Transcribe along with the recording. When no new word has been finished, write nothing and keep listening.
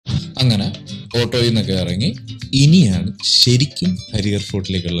അങ്ങനെ ഓട്ടോയിൽ നിന്നൊക്കെ ഇറങ്ങി ഇനിയാണ് ശരിക്കും ഹരിഹർ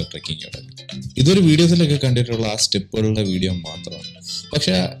ഫോർട്ടിലേക്കുള്ള ട്രെക്കിംഗ് തുടങ്ങി. ഇതൊരു വീഡിയോസിലൊക്കെ കണ്ടിട്ടുള്ള ആ സ്റ്റെപ്പുകളുടെ വീഡിയോ മാത്രമാണ്.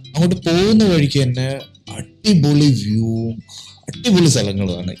 പക്ഷെ അങ്ങോട്ട് പോകുന്ന വഴിക്ക് തന്നെ അടിപൊളി വ്യൂവും അടിപൊളി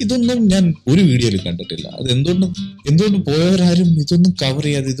സ്ഥലങ്ങളുമാണ്. ഇതൊന്നും ഞാൻ ഒരു വീഡിയോയിൽ കണ്ടിട്ടില്ല. അത് എന്തുകൊണ്ട് പോയവരാരും ഇതൊന്നും കവർ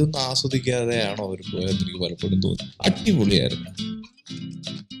ചെയ്യാതെ ഇതൊന്നും ആസ്വദിക്കാതെയാണോ അവർ പോയതെന്ന് എനിക്ക് പലപ്പോഴും തോന്നി. അടിപൊളിയായിരുന്നു.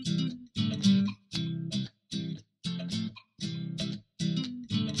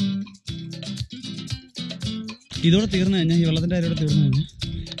 ഇതോടെ തീർന്നു കഴിഞ്ഞാൽ ഈ വെള്ളത്തിൻ്റെ അരിയോടെ തീർന്നു കഴിഞ്ഞാൽ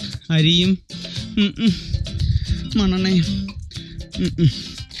അരിയും മണ്ണെണ്ണയും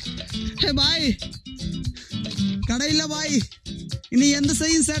ബായ് കടയില്ല ബായ് ഇനി എന്ത്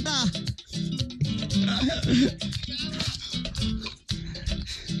ചെയ്യും ചേട്ടാ?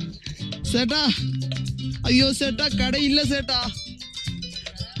 ചേട്ടാ അയ്യോ ചേട്ടാ കടയില്ല ചേട്ടാ,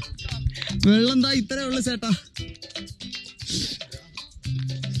 വെള്ളം എന്താ ഇത്രേ ഉള്ളു ചേട്ടാ.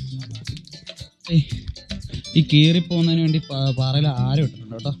 ഈ കീറിപ്പോകുന്നതിന് വേണ്ടി പാറയിൽ ആരും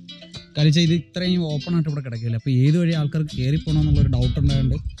ഇട്ടിട്ടുണ്ട് കേട്ടോ. കളിച്ച ഇത് ഇത്രയും ഓപ്പൺ ആയിട്ട് ഇവിടെ കിടക്കില്ല. അപ്പോൾ ഏത് വഴി ആൾക്കാർക്ക് കയറിപ്പോകണമെന്നുള്ളൊരു ഡൗട്ട്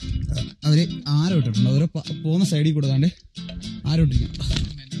ഉണ്ടായതുകൊണ്ട് അവർ ആരും ഇട്ടിട്ടുണ്ട്. ഓരോ പോകുന്ന സൈഡിൽ കൊടുക്കാണ്ട് ആരും ഇട്ടിരിക്കും.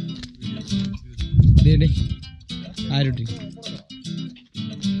 ഇതേ ആരും ഇട്ടിരിക്കും.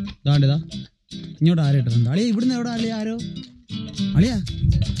 ഇതാണ്ടിതാ ഇങ്ങോട്ട് ആരും ഇട്ടിട്ടുണ്ട്. അളിയ ഇവിടുന്ന് എവിടെ അളിയ ആരോ അളിയാ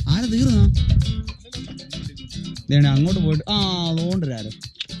ആരെ തീർന്നാ ഇതേണ്ട അങ്ങോട്ട് പോയിട്ട് അതുകൊണ്ട് ആരോ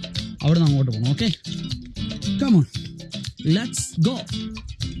അവിടുന്ന് അങ്ങോട്ട് പോകണം. Okay come on, let's go,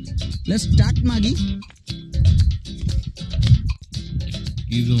 let's start Maggie.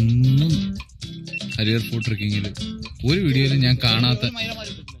 ഇതൊന്നും ഹരിഹർ ഫോർട്ട് ട്രെക്കിങ്ങിൽ ഒരു വീഡിയോയിൽ ഞാൻ കാണാത്ത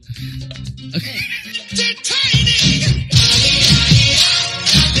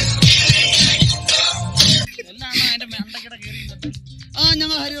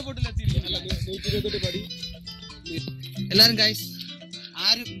ഞങ്ങൾ ഹരിഹർ ഫോർട്ടിൽ എത്തിയിരിക്കുന്നു. എല്ലാരും ഗൈസ്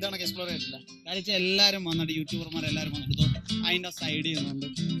ആരും ഇതാണ് എക്സ്പ്ലോർ ചെയ്തിട്ടില്ല. കാര്യം എല്ലാവരും വന്നിട്ട് യൂട്യൂബർമാരെല്ലാവരും വന്നിട്ട് അതിൻ്റെ സൈഡ് ചെയ്യുന്നുണ്ട്.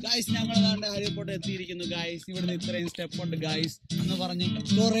 ഗൈസ് ഞങ്ങൾ അതാണ്ട് ഹരിഹർ ഫോർട്ട് എത്തിയിരിക്കുന്നു ഗൈസ്, ഇവിടുന്ന് ഇത്രയും സ്റ്റെപ്പ് ഉണ്ട് ഗൈസ് എന്ന് പറഞ്ഞ്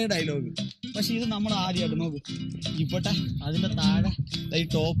കുറേ ഡയലോഗ്. പക്ഷെ ഇത് നമ്മൾ ആദ്യമായിട്ട് നോക്ക് ഇവിടെ അതിന്റെ താഴെ ഈ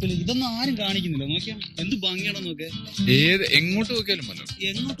ടോപ്പിൽ ഇതൊന്നും ആരും കാണിക്കുന്നില്ല. നോക്കിയാ എന്ത് ഭംഗിയാണോ നോക്ക്. എങ്ങോട്ട് നോക്കിയാലും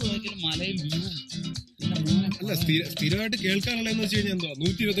മലയും വ്യൂവും. അല്ല സ്ഥിരമായിട്ട് കേൾക്കാനുള്ളതെന്ന് വെച്ച് കഴിഞ്ഞാൽ എന്തുവാ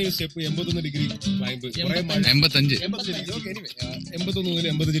 127 സ്റ്റെപ്പ് 81 ഡിഗ്രി 85 81 മുതൽ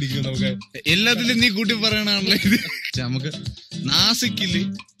 85 ഡിഗ്രി നമുക്ക് എല്ലാത്തിലും നീ കൂട്ടി പറയണാണല്ലോ ഇത്. നമുക്ക് നാസിക്കില്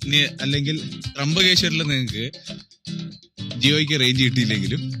അല്ലെങ്കിൽ ത്രംബകേശ്വരിൽ നിങ്ങൾക്ക് ജിയോയ്ക്ക് റേഞ്ച്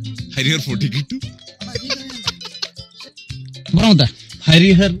കിട്ടിയില്ലെങ്കിലും ഹരിഹർ ഫോർട്ടിൽ കിട്ടും.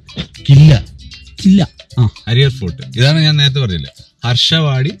 ഹരിഹർ കില്ല ഹരിഹർ ഫോർട്ട് ഇതാണ് ഞാൻ നേരത്തെ പറഞ്ഞില്ല.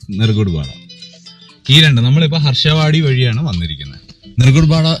 ഹർഷവാടി നെറുകുടുപാട ഈ രണ്ട്. നമ്മളിപ്പോ ഹർഷവാടി വഴിയാണ് വന്നിരിക്കുന്നത്.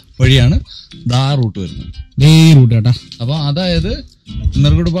 നെറുകുടുപാട വഴിയാണ് ദാ റൂട്ട് വരുന്നത്. റൂട്ട് കേട്ടാ. അപ്പൊ അതായത്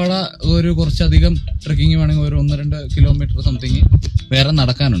നെറുകുടുപാട ഒരു കുറച്ചധികം ട്രെക്കിങ് വേണമെങ്കിൽ ഒരു 1-2 കിലോമീറ്റർ സംതിങ് വേറെ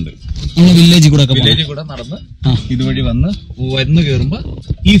നടക്കാനുണ്ട്. വില്ലേജിൽ കൂടെ നടന്ന് ഇതുവഴി വന്ന് കയറുമ്പോ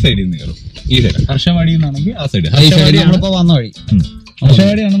ഈ സൈഡിൽ നിന്ന് കയറും. ഈ സൈഡ് ഹർഷവാടി നിന്നാണെങ്കിൽ ആ സൈഡ് വന്ന വഴി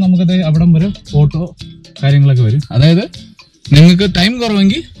ഹർഷവാടിയാണ്. നമുക്കത് അവിടം വരെ ഓട്ടോ കാര്യങ്ങളൊക്കെ വരും. അതായത് നിങ്ങൾക്ക് ടൈം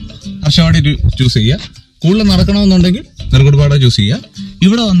കുറവെങ്കിൽ ഹർഷവാടി ചൂസ് ചെയ്യുക. കൂടുതൽ നടക്കണമെന്നുണ്ടെങ്കിൽ നെറുകുടുപാട ചൂസ് ചെയ്യുക.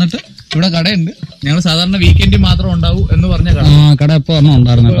 ഇവിടെ വന്നിട്ട് ഇവിടെ കടയുണ്ട്. ഞങ്ങൾ സാധാരണ വീക്കെൻഡ് മാത്രം ഉണ്ടാവൂ എന്ന് പറഞ്ഞ കട എപ്പോ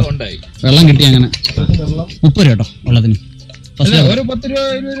ഉണ്ടായിരുന്നു. വെള്ളം കിട്ടി അങ്ങനെ 30 രൂപ കേട്ടോ വെള്ളത്തിന്. ഒരു 10 രൂപ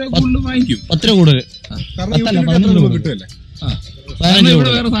 20 രൂപ കൂടുതൽ വാങ്ങിക്കും. 10 രൂപ കൂടുതൽ കിട്ടുമല്ലേ. ഇവിടെ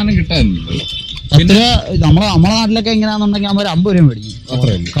വേറെ സാധനം കിട്ടാനില്ല. 10 രൂപ നമ്മളെ നാട്ടിലൊക്കെ എങ്ങനെയാണെന്നുണ്ടെങ്കിൽ അവർ 50 രൂപ മേടിക്കും.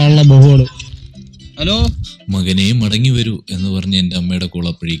 കള്ള ബഹുള്. ഹലോ മകനെ മടങ്ങി വരൂ എന്ന് പറഞ്ഞ് എൻ്റെ അമ്മയുടെ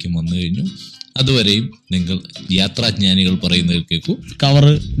കൂളപ്പോഴേക്കും വന്നു കഴിഞ്ഞു. അതുവരെയും നിങ്ങൾ യാത്രാജ്ഞാനികൾ പറയുന്നത് കേൾക്കൂ.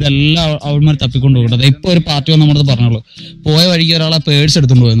 കവറ് ഇതെല്ലാം അവന്മാർ തപ്പിക്കൊണ്ട് പോകട്ടെ. ഇപ്പൊ ഒരു പാർട്ടി വന്ന് നമ്മളത് പറഞ്ഞോളൂ. പോയ വഴിക്ക് ഒരാളെ പേഴ്സ്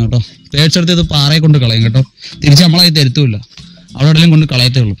എടുത്തോണ്ട് പോയെന്ന് കേട്ടോ. പേഴ്സ് എടുത്ത് ഇത് പാറയെ കൊണ്ട് കളയും കേട്ടോ. തിരിച്ച് നമ്മളത് തരുത്തുമില്ല, അവിടെ എവിടെയും കൊണ്ട്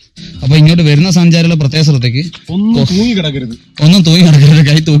കളയത്തേ ഉള്ളൂ. അപ്പൊ ഇങ്ങോട്ട് വരുന്ന സഞ്ചാരികളെ പ്രത്യേക ശ്രദ്ധയ്ക്ക് ഒന്നും തൂങ്ങി കിടക്കരുത്,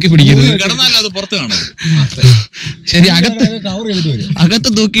 കൈ തൂക്കി പിടിക്കരുത്. ശരി, അകത്ത്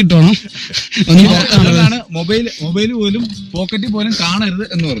തൂക്കിയിട്ടോണം. മൊബൈൽ പോലും പോക്കറ്റിൽ പോലും കാണരുത്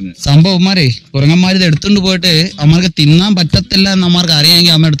എന്ന് പറഞ്ഞു. സംഭവന്മാരെ കുരങ്ങന്മാരിത് എടുത്തോണ്ട് പോയിട്ട് അമ്മക്ക് തിന്നാൻ പറ്റത്തില്ല എന്ന് അമ്മമാർക്ക്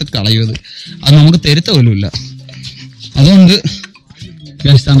അറിയാമെങ്കിൽ അമ്മ എടുത്ത് കളയുന്നത്. അത് നമുക്ക് തരുത്ത പോലും ഇല്ല. അതുകൊണ്ട്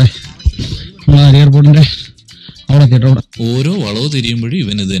നമ്മളെ ഹരിഹർ ഫോർട്ടിന്റെ അവിടെ കേട്ടോ, ഓരോ വളവ് തിരിയുമ്പോഴും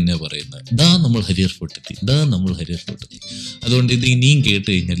ഇവൻ ഇത് തന്നെ പറയുന്നത്, ദാ നമ്മൾ ഹരിഹർ ഫോർട്ടെത്തി, ദാ നമ്മൾ ഹരിഹർ ഫോർട്ടെത്തി. അതുകൊണ്ട് ഇത് ഇനിയും കേട്ട്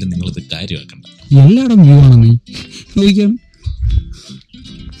കഴിഞ്ഞാൽ നിങ്ങളിത് കാര്യമാക്കണ്ട. എല്ലായിടം വ്യൂ ആണ് നീ ചോദിക്കാൻ.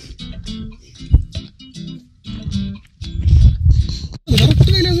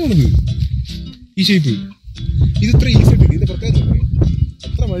 ഈ ഷേപ്പ് ഇത് ഇത്ര ഈസി ആയിട്ട് ഇതിന്റെ പ്രത്യേകത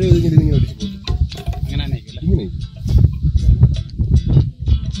എത്ര മഴ പെയ്തെങ്കിലും ഇങ്ങനെ അടിച്ചു പോകും. അങ്ങനെ ഇങ്ങനെ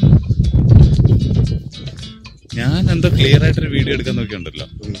എന്തോ ക്ലിയർ ആയിട്ടൊരു വീഡിയോ എടുക്കാൻ നോക്കിയുണ്ടല്ലോ,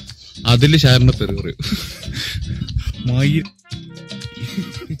 അതില് ഷാറിന്റെ തെറി പറയും.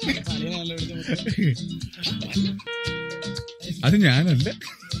 അത് ഞാനല്ല.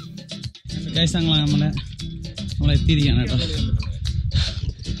 നമ്മൾ എത്തിയിരിക്കുകയാണ് കേട്ടോ.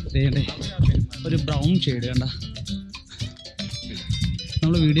 ഒരു ബ്രൗൺ ഷെയ്ഡ് കണ്ട,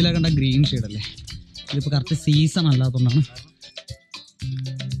 നമ്മൾ വീഡിയോയിലെ കണ്ട ഗ്രീൻ ഷെയ്ഡ് അല്ലേ, ഇതിപ്പോൾ കറക്റ്റ് സീസൺ അല്ലാത്തതുകൊണ്ടാണ്.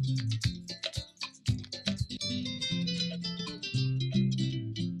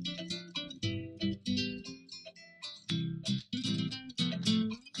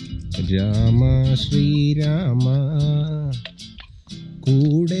 രാമ ശ്രീരാമ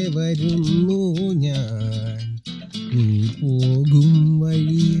കൂടെ വരുന്നു ഞാൻ, നീ പോകും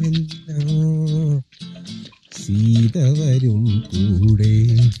വഴിയെല്ലാം സീത വരും കൂടെ,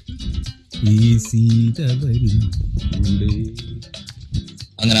 ഈ സീത വരും കൂടെ.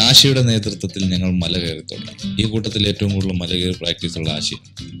 അങ്ങനെ ആശയുടെ നേതൃത്വത്തിൽ ഞങ്ങൾ മല കയറി തുടങ്ങി. ഈ കൂട്ടത്തിൽ ഏറ്റവും കൂടുതൽ മല കയറി പ്രാക്ടീസ് ഉള്ള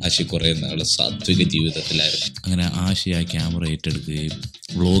ആശി കുറേ നാളെ സാത്വിക ജീവിതത്തിലായിരുന്നു. അങ്ങനെ ആശി ആ ക്യാമറ ഏറ്റെടുക്കുകയും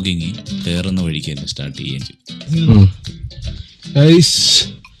വ്ളോഗിങ് കയറുന്ന വഴിക്ക് തന്നെ സ്റ്റാർട്ട് ചെയ്യുകയും ചെയ്തു.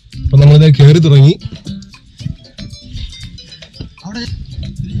 അപ്പൊ നമ്മളിത് കയറി തുടങ്ങി.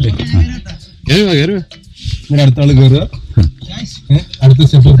 അടുത്ത ആള് കയറുക, അടുത്ത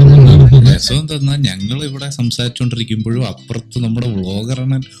സ്റ്റെപ്പ്. രസം തന്നാൽ ഞങ്ങൾ ഇവിടെ സംസാരിച്ചോണ്ടിരിക്കുമ്പോഴും അപ്പുറത്ത് നമ്മുടെ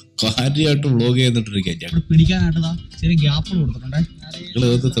വ്ളോഗറാണ് കാര്യമായിട്ട് വ്ളോഗ് ചെയ്തിട്ടിരിക്കുക. ഞങ്ങൾ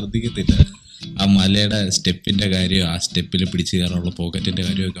ശ്രദ്ധിക്കത്തില്ല. ആ മലയുടെ സ്റ്റെപ്പിന്റെ കാര്യം, ആ സ്റ്റെപ്പിൽ പിടിച്ചു കയറാനുള്ള പോക്കറ്റിന്റെ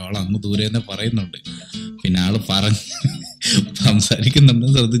കാര്യമൊക്കെ ആൾ അങ്ങ് ദൂരെ തന്നെ പറയുന്നുണ്ട്. പിന്നെ ആള് സംസാരിക്കുന്നുണ്ട്,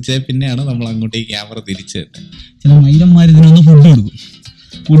 ശ്രദ്ധിച്ചാൽ പിന്നെയാണ് നമ്മൾ അങ്ങോട്ടേക്ക് ക്യാമറ തിരിച്ചു തന്നെ. ചില മൈലന്മാർ ഇതിനൊന്ന്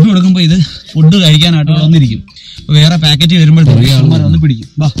ഫുഡ് കൊടുക്കുമ്പോ ഇത് ഫുഡ് കഴിക്കാനായിട്ട് വന്നിരിക്കും. വേറെ പാക്കറ്റ് വരുമ്പോഴത്തേക്ക് വന്ന് പിടിക്കും.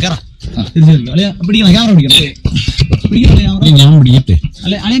 പിടിക്കണം, ക്യാമറ പിടിക്കണം. ഞാൻ പിടിക്കട്ടെ.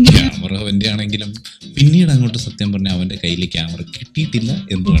 ക്യാമറ അവന്റെ ആണെങ്കിലും പിന്നീട് അങ്ങോട്ട് സത്യം പറഞ്ഞാൽ അവന്റെ കയ്യിൽ ക്യാമറ കിട്ടിയിട്ടില്ല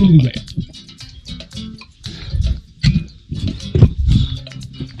എന്ന് വേണം പറയാം.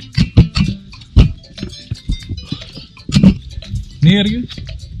 നീ അറിയൂ?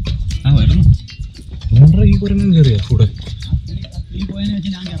 വരുന്നു. ഈ കുരങ്ങൻ കയറിയ കൂടെ?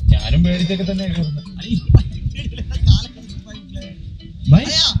 ഞാനും പേടിച്ചൊക്കെ തന്നെ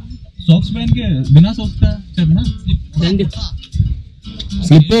സോക്സ് पहन के बिना सॉक्स का चढ़ना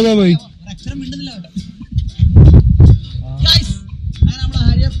സ്ലിപ്പ് ചെയ്താ മതി.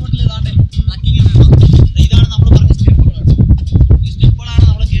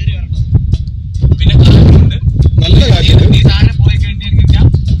 നല്ല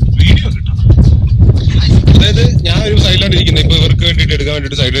അതായത് ഞാൻ ഒരു സൈഡിലാണ് ഇരിക്കുന്നത്, ഇപ്പൊ ഇവർക്ക് വേണ്ടിട്ട് എടുക്കാൻ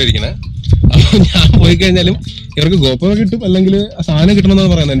വേണ്ടിട്ട് സൈഡിലാണ് ഇരിക്കുന്നത്. അപ്പൊ ഞാൻ പോയി കഴിഞ്ഞാലും ഇവർക്ക് ഗോപ്രോ കിട്ടും, അല്ലെങ്കിൽ സാധനം കിട്ടണമെന്നാണ്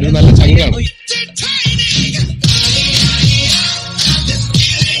പറയുന്നത്. എന്റെ ഒരു നല്ല ചങ്കാണ്.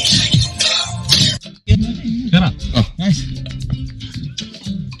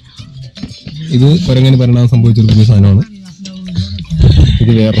 ഇത് കുരങ്ങനെ പരിണാമം സംഭവിച്ചിരിക്കുന്ന സാധനമാണ്.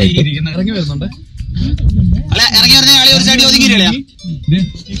 ഇത് വേറെ ഇറങ്ങി വരുന്നുണ്ട്.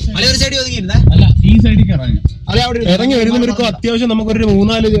 ഇറങ്ങി വരുന്നവർക്ക് അത്യാവശ്യം നമുക്കൊരു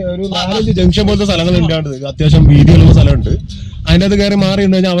 4-5 ജംഗ്ഷൻ പോലത്തെ സ്ഥലങ്ങൾ ഉണ്ടാണ്ട്, അത്യാവശ്യം വീതിയുള്ള സ്ഥലമുണ്ട്. അതിൻ്റെ അത് കയറി മാറി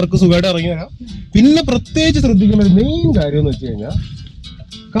ഉണ്ട് കഴിഞ്ഞാൽ അവർക്ക് സുഖമായിട്ട് ഇറങ്ങി വരാം. പിന്നെ പ്രത്യേകിച്ച് ശ്രദ്ധിക്കേണ്ട ഒരു മെയിൻ കാര്യം എന്ന് വെച്ച് കഴിഞ്ഞാൽ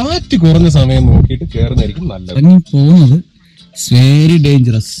കാറ്റ് കുറഞ്ഞ സമയം നോക്കിയിട്ട് കയറുന്നതായിരിക്കും നല്ലത്. ഇറങ്ങി പോകുന്നത് വെരി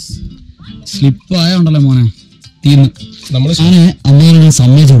ഡേഞ്ചറസ്. സ്ലിപ്പ് ആയോണ്ടല്ലോ മോനെ തീന്ന്. നമ്മള് അമ്മയോട്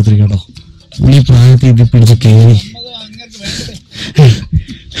സമ്മതിച്ചു കൊടുത്തിരിക്കും കേട്ടോ. ഈ പ്രായത്തിൽ ഇത് പിടിച്ച് കയറി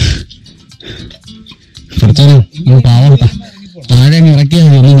പാവട്ടാ താഴെ ഇറക്കിയാൽ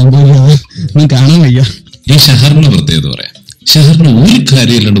ഒന്നും സംഭവിക്കാതെ ഒന്നും കാണാൻ വയ്യ. ഈ ഷഹറിന്റെ പ്രത്യേകത പറയാം. ഷഹറിന് ഒരു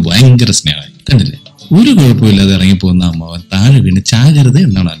കാര്യമില്ലാണ്ട് ഭയങ്കര സ്നേഹമായി കണ്ടില്ലേ. ഒരു കുഴപ്പമില്ലാതെ ഇറങ്ങിപ്പോകുന്ന അമ്മാവൻ താഴെ വീണ് ചാകരുത്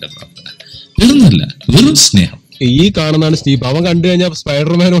എന്നാണ് എന്റെ പ്രാർത്ഥന. വെറുന്നല്ല, വെറും സ്നേഹം. ഈ കാണുന്നതാണ് സ്റ്റീപ്പ്. അവൻ കണ്ടു കഴിഞ്ഞാൽ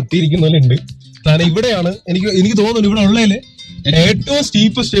സ്പൈഡർമാൻ ഒട്ടിയിരിക്കുന്നവരുണ്ട്. കാരണം ഇവിടെയാണ് എനിക്ക് തോന്നുന്നു ഇവിടെ ഉള്ളതില് ഏറ്റവും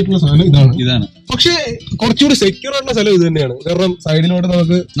സ്റ്റീപ്പസ്റ്റ് ആയിട്ടുള്ള സാധനം ഇതാണ്. പക്ഷെ കുറച്ചുകൂടി സെക്യൂർ ആയിട്ടുള്ള സ്ഥലം ഇത് തന്നെയാണ്. കാരണം സൈഡിലോട്ട്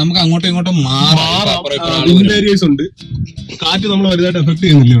നമുക്ക് അങ്ങോട്ടും ഇങ്ങോട്ടും ഏരിയസ് ഉണ്ട്. കാറ്റ് നമ്മൾ വലുതായിട്ട് എഫക്ട്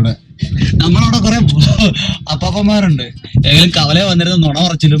ചെയ്യുന്നില്ല ഇവിടെ. നമ്മളവിടെ കുറെ അപ്പാപ്പന്മാരുണ്ട്, ഏതെങ്കിലും കവല വന്നിരുന്ന നുണ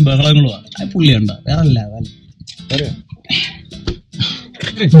പറച്ചിലും ബഹളങ്ങളുമാണ്. പുള്ളിയുണ്ടോ വേറെ അല്ല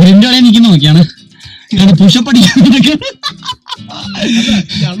നിൽക്കുന്ന നോക്കിയാണ് പുഷപ്പടിക്കാൻ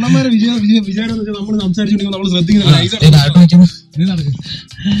അണ്ണന്മാരെ വിചാരം നമ്മൾ സംസാരിച്ചിട്ടുണ്ടെങ്കിൽ നമ്മൾ ശ്രദ്ധിക്കുന്നില്ല.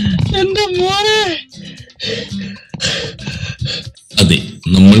 എന്റെ മോനെ അതെ,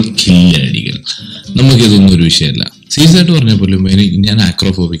 നമ്മൾ കില്ലാടികൾ. നമുക്കിതൊന്നും ഒരു വിഷയമല്ല. സീരിയസ് ആയിട്ട് പറഞ്ഞ പോലും ഞാൻ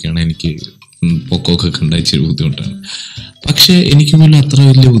ആക്രോഫോബിക്കാണ്. എനിക്ക് പൊക്കമൊക്കെ കണ്ട ഇച്ചിരി ബുദ്ധിമുട്ടാണ്. പക്ഷെ എനിക്ക് പോലും അത്ര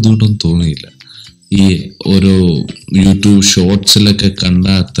വലിയ ബുദ്ധിമുട്ടൊന്നും തോന്നിയില്ല. ഈ ഓരോ യൂട്യൂബ് ഷോർട്സിലൊക്കെ കണ്ട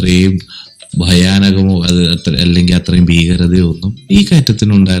അത്രയും ഭയാനകമോ അത് അല്ലെങ്കിൽ അത്രയും ഭീകരതയോ ഒന്നും ഈ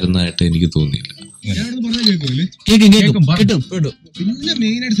കയറ്റത്തിനുണ്ടായിരുന്നതായിട്ട് എനിക്ക് തോന്നിയില്ല. പിന്നെ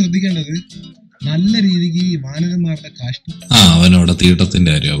മെയിനായിട്ട് ശ്രദ്ധിക്കേണ്ടത് നല്ല രീതിക്ക് ഈ വാനരന്മാരുടെ കാഷ്ടം. അവനോടെ തീട്ടത്തിന്റെ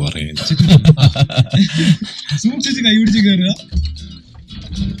കാര്യമാണ് പറയുന്നത്. സൂക്ഷിച്ച് കൈപിടിച്ച് കയറുക.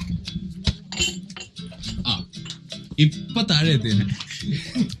 ഇപ്പൊ താഴെ എത്തിയത്.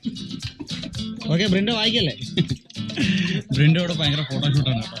 ഓക്കെ, ബ്രിൻഡോ വായിക്കല്ലേ? ബ്രിൻഡോയുടെ ഭയങ്കര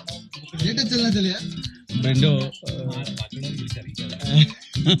ഫോട്ടോഷൂട്ടാണ് കേട്ടോ. ബ്രിൻഡോ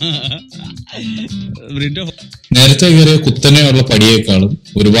നേരത്തെ കയറിയ കുത്തനെയുള്ള പടിയേക്കാളും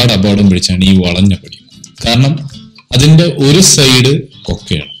ഒരുപാട് അപകടം പിടിച്ചാണ് ഈ വളഞ്ഞ പടി. കാരണം അതിന്റെ ഒരു സൈഡ്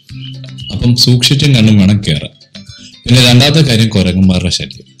കൊക്കയാണ്. അപ്പം സൂക്ഷിച്ചും കണ്ടും വേണം കയറാൻ. പിന്നെ രണ്ടാമത്തെ കാര്യം കുരങ്ങന്മാരുടെ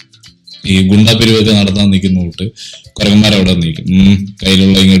ശല്യം. ഈ ഗുണ്ടാപിരിവൊക്കെ നടത്താൻ നിൽക്കുന്ന കൂട്ട് കുരങ്ങന്മാരവിടെ നിൽക്കും,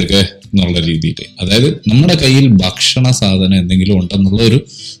 കയ്യിലുള്ള ഇങ്ങെടുക്ക എന്നുള്ള രീതിയിൽ. അതായത് നമ്മുടെ കയ്യിൽ ഭക്ഷണ സാധനം എന്തെങ്കിലും ഉണ്ടെന്നുള്ള ഒരു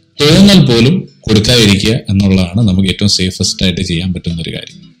തോന്നൽ പോലും കൊടുക്കാതിരിക്കുക എന്നുള്ളതാണ് നമുക്ക് ഏറ്റവും സേഫസ്റ്റ് ആയിട്ട് ചെയ്യാൻ പറ്റുന്ന ഒരു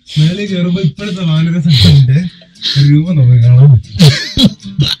കാര്യം. മേലെ കയറുമ്പോ ഇപ്പോഴത്തെ വാനര സംഘത്തിന്റെ രൂപം നമുക്ക് കാണാൻ പറ്റും.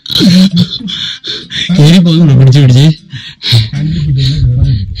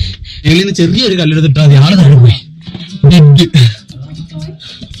 ചെറിയൊരു കല്ലെടുത്തിട്ടാ മതി, ആള് താഴെ പോയി.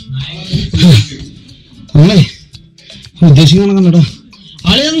 നമ്മളെ ഉദ്ദേശിക്കണം കണ്ടോ,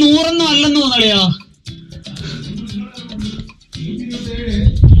 അളിയ 100 അല്ലെന്ന് തോന്നളിയാ.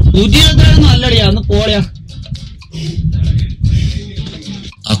 127 അല്ലടിയാ, ഒന്ന് പോളിയാ.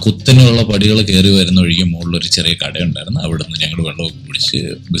 ആ കുത്തനെയുള്ള പടികൾ കയറി വരുന്ന ഒഴികെ മുകളിലൊരു ചെറിയ കടയുണ്ടായിരുന്നു. അവിടെ നിന്ന് ഞങ്ങൾ വെള്ളമൊക്കെ കുടിച്ച്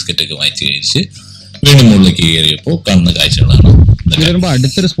ബിസ്ക്കറ്റൊക്കെ വാങ്ങിച്ച് കഴിച്ച് വീണ്ടും മുകളിലേക്ക് കയറിയപ്പോൾ കാണുന്ന കാഴ്ചകളാണ്. വരുമ്പോ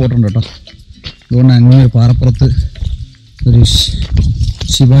അടുത്തൊരു സ്പോട്ട് ഉണ്ട് കേട്ടോ. അതുകൊണ്ട് അങ്ങനെ ഒരു പാറപ്പുറത്ത് ഒരു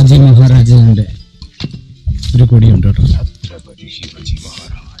ശിവാജി മഹാരാജാവിന്റെ ഒരു കൊടിയുണ്ട് കേട്ടോ.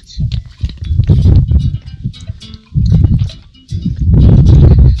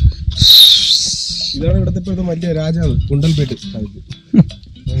 ഇതാണ് ഇവിടുത്തെ ഇപ്പോഴത്തെ വലിയ രാജാവ്, ഗുണ്ടൽപേട്ട്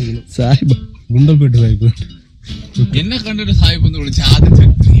സാഹിബ്. ഗുണ്ടൽപേട്ട് സാഹിബ്. എന്നെ കണ്ടിട്ട് സാഹിബ് എന്ന് വിളിച്ച് ആദ്യം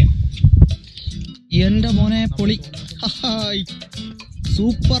എന്റെ മോനെ പൊളി,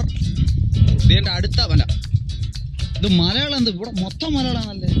 സൂപ്പർ. ഇതിന്റെ അടുത്ത മല, ഇത് മലയാളം എന്ത് ഇവിടെ മൊത്തം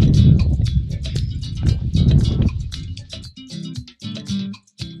മലയാളാണല്ലേ.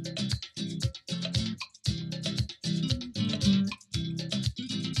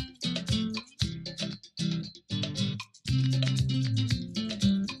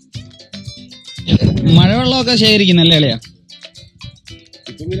 മഴവെള്ളമൊക്കെ ശേഖരിക്കുന്നല്ലേ അളിയാ?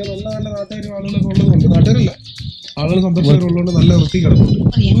 ഇപ്പം പിന്നെ നല്ല നല്ല നാട്ടുകാരും ആളുകളൊക്കെ ഉള്ളതുകൊണ്ട്, നാട്ടുകാരല്ല ആളുകൾ സന്ദർശകരുള്ളതുകൊണ്ട് നല്ല വൃത്തി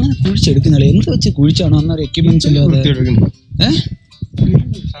കിടക്കുന്നുണ്ട്. എങ്ങനെ കുഴിച്ചെടുക്കുന്നല്ലേ? എന്ത് വെച്ച് കുഴിച്ചാണോ? അന്നൊരു എക്യുപ്മെന്റ്സ് ഇല്ലാതെ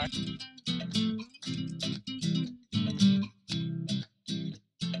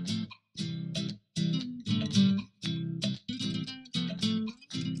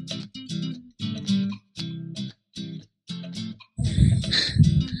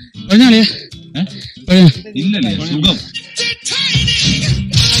പറഞ്ഞാളിയാ? ഇല്ലല്ലേ, സുഖം.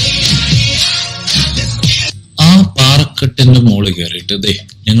 ആ പാറക്കെട്ടിന്റെ മുകളിൽ കയറിയിട്ട്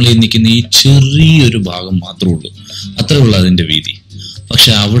ഞങ്ങൾ ഈ നിൽക്കുന്ന ഈ ചെറിയൊരു ഭാഗം മാത്രമേ ഉള്ളൂ, അത്രേ ഉള്ളൂ അതിന്റെ വീതി.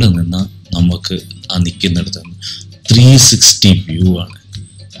 പക്ഷെ അവിടെ നിന്ന് നമുക്ക് ആ നിൽക്കുന്നിടത്ത് 360 വ്യൂ ആണ്.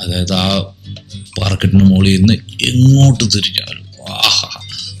 അതായത് ആ പാറക്കെട്ടിന്റെ മുകളിൽ നിന്ന് എങ്ങോട്ട് തിരിഞ്ഞാലും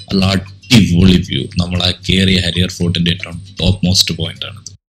നല്ല അടിപൊളി വ്യൂ. നമ്മൾ ആ കയറിയ ഹരിഹർ ഫോർട്ടിന്റെ ഏറ്റവും ടോപ്പ് മോസ്റ്റ് പോയിന്റ് ആണത്.